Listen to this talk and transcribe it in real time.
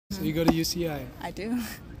So you go to UCI. I do.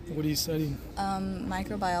 What are you studying?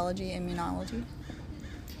 Microbiology, immunology.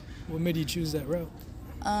 What made you choose that route?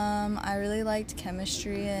 I really liked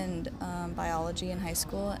chemistry and biology in high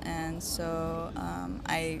school, and so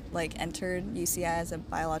I entered UCI as a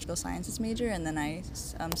biological sciences major, and then I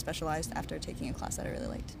specialized after taking a class that I really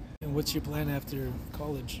liked. And what's your plan after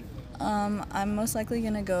college? I'm most likely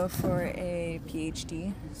going to go for a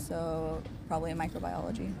PhD, so probably in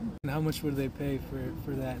microbiology. And how much would they pay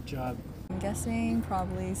for that job? I'm guessing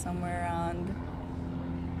probably somewhere around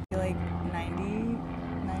like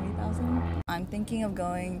 90,000. I'm thinking of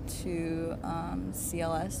going to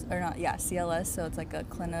CLS, or not, yeah, CLS, so it's like a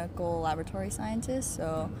clinical laboratory scientist,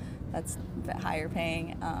 so that's a bit higher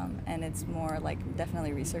paying, and it's more like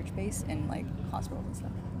definitely research based in like hospitals and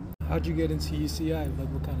stuff. How'd you get into UCI? Like,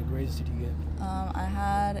 what kind of grades did you get? I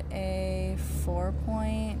had a 4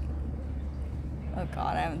 point, oh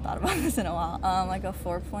god, I haven't thought about this in a while, like a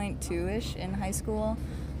 4.2-ish in high school.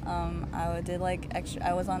 I did like extra,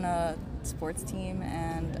 I was on a sports team,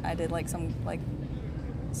 and I did like some like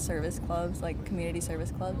service clubs, like community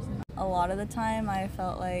service clubs. A lot of the time I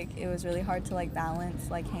felt like it was really hard to like balance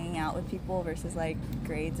like hanging out with people versus like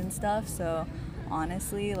grades and stuff, so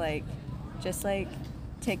honestly like just like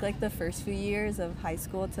take like the first few years of high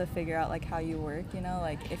school to figure out like how you work, you know,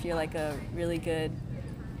 like if you're like a really good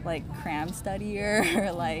like cram studier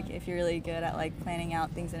or like if you're really good at like planning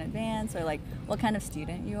out things in advance, or like what kind of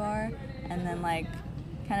student you are, and then like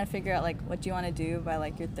kind of figure out like what you want to do by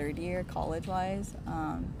like your third year college wise,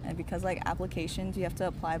 and because like applications you have to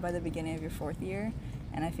apply by the beginning of your fourth year,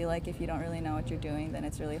 and I feel like if you don't really know what you're doing then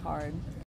it's really hard